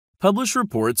Publish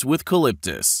reports with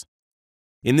Qalyptus.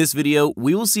 In this video,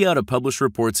 we will see how to publish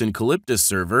reports in Qalyptus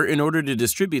Server in order to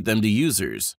distribute them to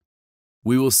users.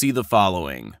 We will see the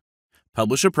following: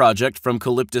 publish a project from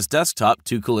Qalyptus Desktop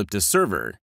to Qalyptus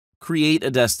Server, create a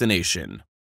destination,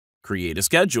 create a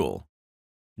schedule,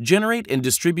 generate and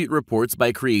distribute reports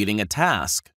by creating a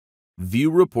task,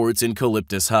 view reports in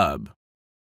Qalyptus Hub.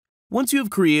 Once you have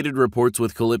created reports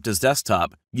with Qalyptus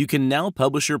Desktop, you can now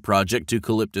publish your project to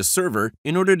Qalyptus Server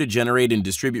in order to generate and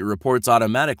distribute reports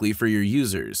automatically for your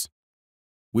users.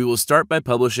 We will start by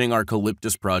publishing our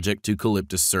Qalyptus project to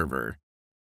Qalyptus Server.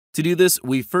 To do this,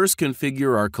 we first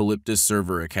configure our Qalyptus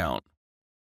Server account.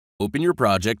 Open your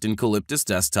project in Qalyptus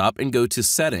Desktop and go to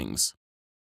Settings.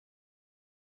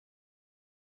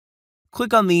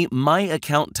 Click on the My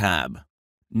Account tab.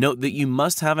 Note that you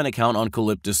must have an account on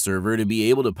Qalyptus Server to be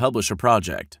able to publish a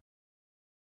project.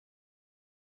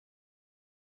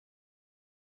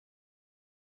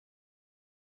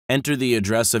 Enter the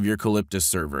address of your Qalyptus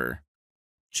server.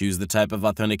 Choose the type of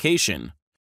authentication: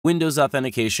 Windows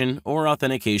authentication or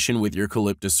authentication with your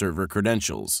Qalyptus Server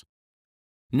credentials.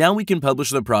 Now we can publish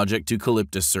the project to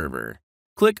Qalyptus Server.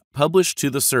 Click Publish to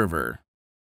the Server.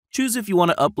 Choose if you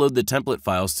want to upload the template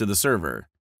files to the server.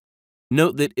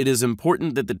 Note that it is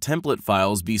important that the template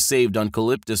files be saved on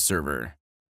Qalyptus Server.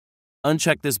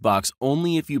 Uncheck this box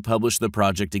only if you publish the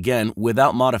project again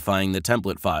without modifying the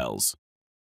template files.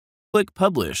 Click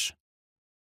Publish.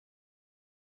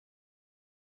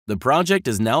 The project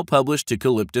is now published to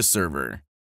Qalyptus Server.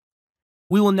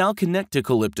 We will now connect to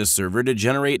Qalyptus Server to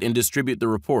generate and distribute the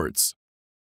reports.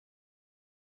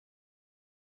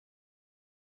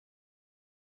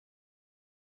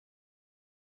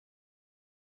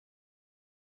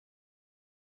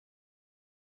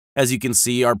 As you can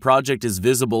see, our project is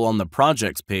visible on the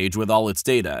Projects page with all its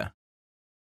data.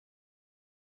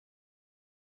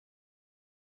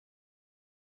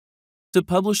 To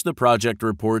publish the project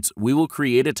reports, we will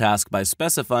create a task by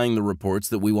specifying the reports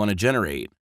that we want to generate,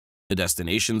 the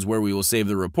destinations where we will save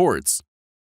the reports,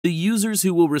 the users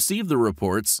who will receive the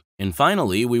reports, and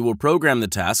finally, we will program the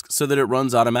task so that it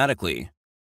runs automatically.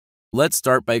 Let's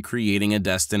start by creating a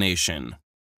destination.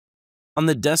 On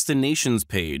the Destinations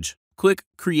page, click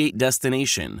Create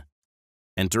Destination.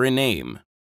 Enter a name.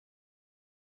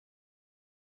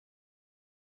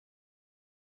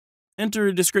 Enter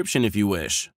a description if you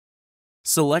wish.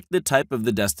 Select the type of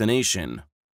the destination.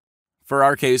 For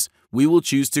our case, we will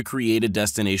choose to create a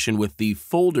destination with the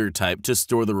folder type to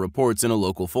store the reports in a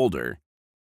local folder.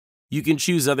 You can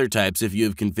choose other types if you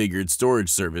have configured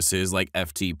storage services like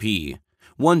FTP,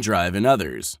 OneDrive, and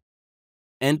others.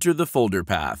 Enter the folder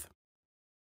path.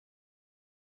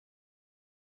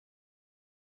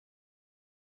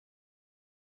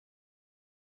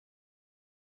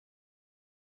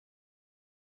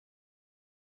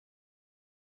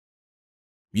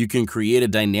 You can create a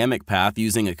dynamic path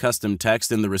using a custom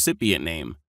text in the recipient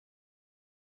name.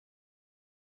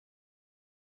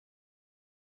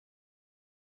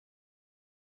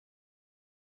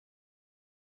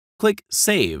 Click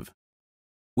Save.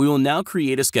 We will now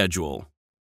create a schedule.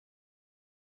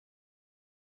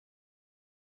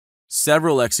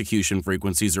 Several execution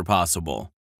frequencies are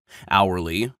possible: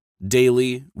 hourly,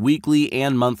 daily, weekly,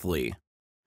 and monthly.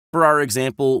 For our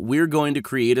example, we're going to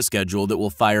create a schedule that will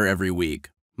fire every week,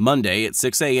 Monday at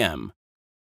 6 a.m.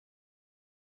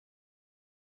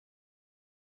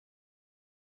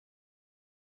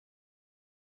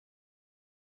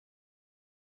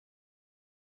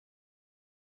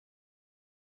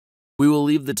 We will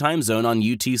leave the time zone on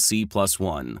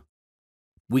UTC+1.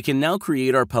 We can now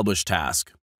create our publish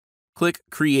task. Click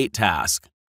Create Task.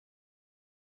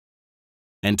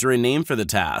 Enter a name for the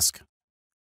task.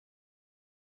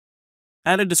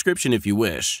 Add a description if you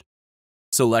wish.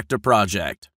 Select a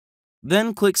project.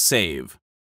 Then click Save.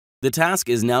 The task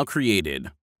is now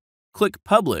created. Click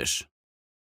Publish.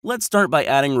 Let's start by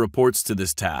adding reports to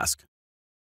this task.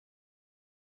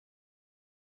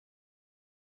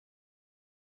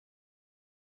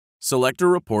 Select a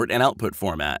report and output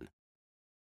format.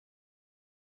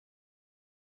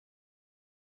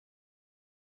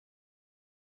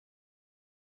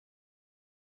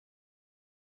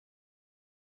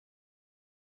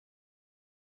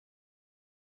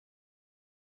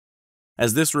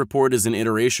 As this report is an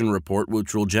iteration report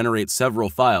which will generate several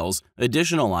files,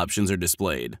 additional options are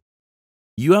displayed.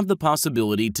 You have the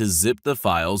possibility to zip the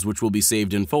files, which will be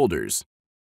saved in folders.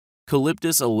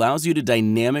 Qalyptus allows you to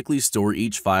dynamically store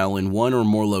each file in one or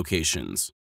more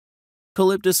locations.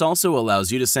 Qalyptus also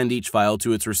allows you to send each file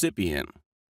to its recipient.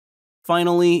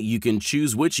 Finally, you can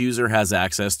choose which user has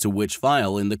access to which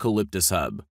file in the Qalyptus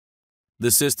Hub.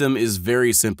 The system is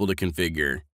very simple to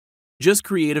configure. Just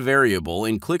create a variable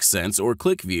in QlikSense or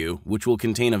QlikView, which will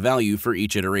contain a value for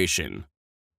each iteration.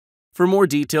 For more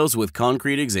details with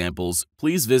concrete examples,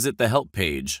 please visit the Help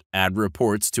page, Add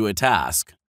Reports to a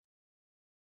Task.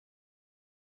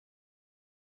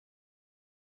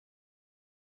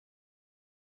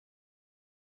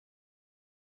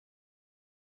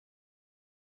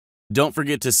 Don't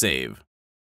forget to save.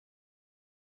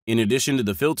 In addition to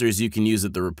the filters you can use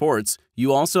at the reports,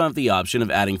 you also have the option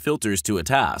of adding filters to a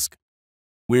task.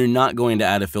 We're not going to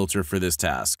add a filter for this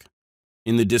task.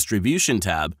 In the Distribution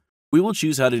tab, we will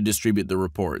choose how to distribute the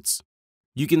reports.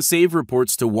 You can save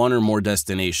reports to one or more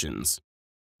destinations.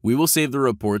 We will save the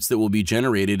reports that will be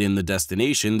generated in the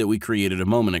destination that we created a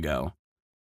moment ago.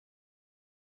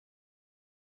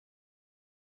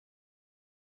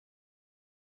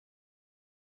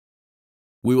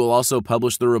 We will also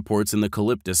publish the reports in the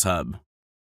Qalyptus Hub.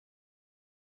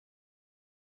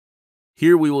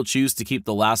 Here we will choose to keep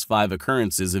the last 5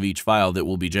 occurrences of each file that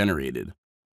will be generated.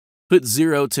 Put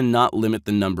 0 to not limit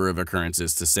the number of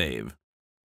occurrences to save.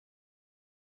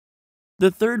 The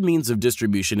third means of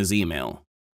distribution is email.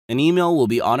 An email will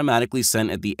be automatically sent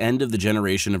at the end of the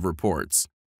generation of reports.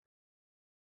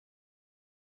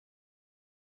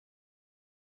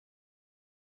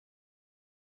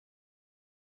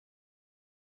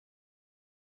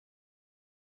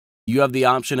 You have the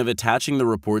option of attaching the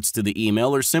reports to the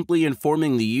email or simply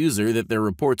informing the user that their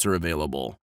reports are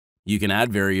available. You can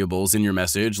add variables in your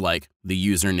message like the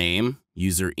username,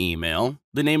 user email,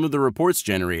 the name of the reports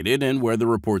generated, and where the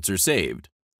reports are saved.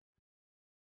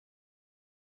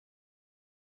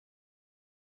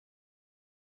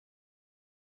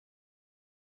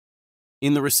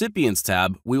 In the Recipients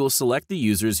tab, we will select the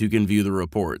users who can view the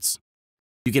reports.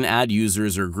 You can add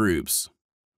users or groups.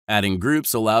 Adding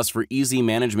groups allows for easy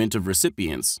management of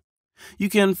recipients. You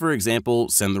can, for example,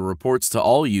 send the reports to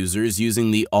all users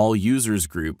using the All Users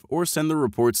group or send the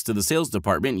reports to the sales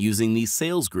department using the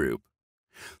Sales group.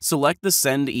 Select the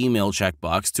Send Email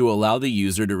checkbox to allow the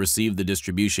user to receive the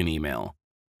distribution email.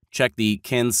 Check the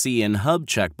Can See in Hub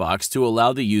checkbox to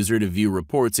allow the user to view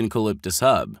reports in Qalyptus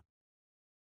Hub.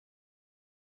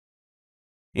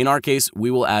 In our case,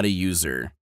 we will add a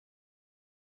user.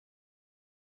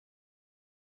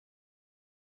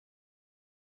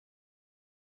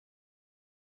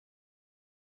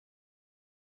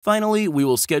 Finally, we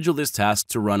will schedule this task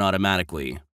to run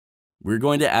automatically. We're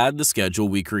going to add the schedule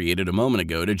we created a moment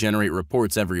ago to generate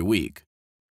reports every week.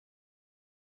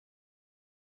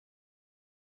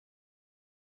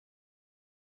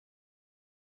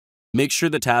 Make sure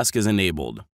the task is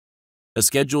enabled. A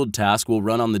scheduled task will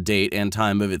run on the date and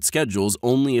time of its schedules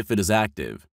only if it is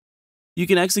active. You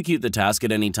can execute the task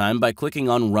at any time by clicking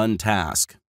on Run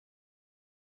Task.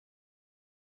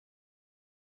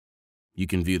 You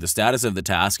can view the status of the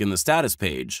task in the Status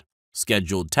page,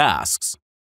 Scheduled Tasks.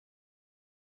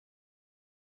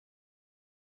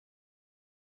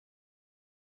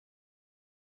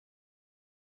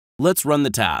 Let's run the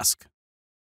task.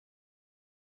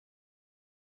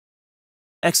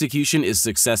 Execution is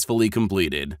successfully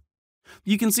completed.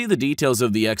 You can see the details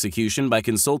of the execution by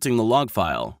consulting the log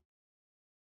file.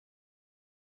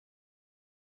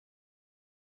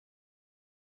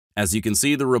 As you can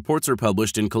see, the reports are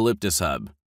published in Qalyptus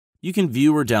Hub. You can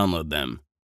view or download them.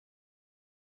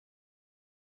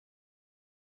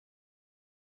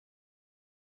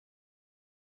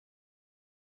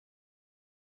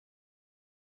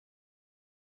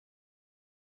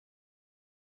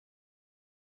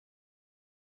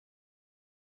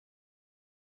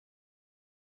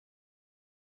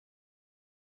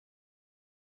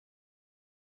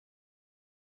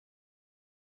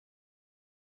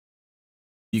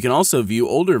 You can also view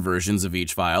older versions of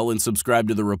each file and subscribe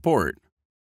to the report.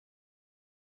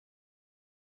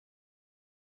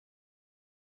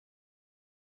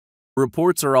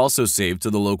 Reports are also saved to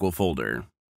the local folder.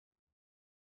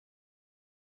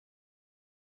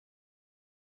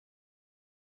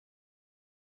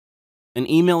 An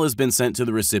email has been sent to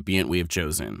the recipient we have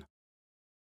chosen.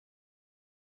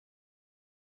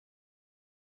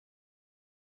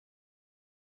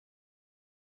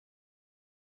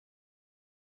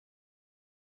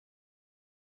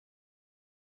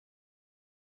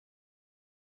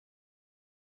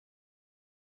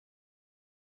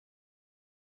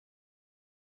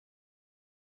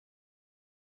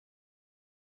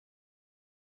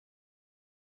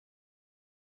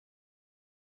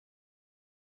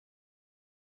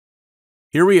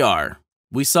 Here we are.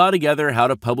 We saw together how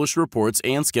to publish reports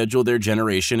and schedule their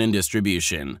generation and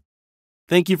distribution.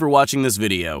 Thank you for watching this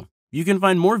video. You can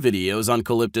find more videos on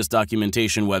Qalyptus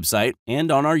documentation website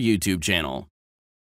and on our YouTube channel.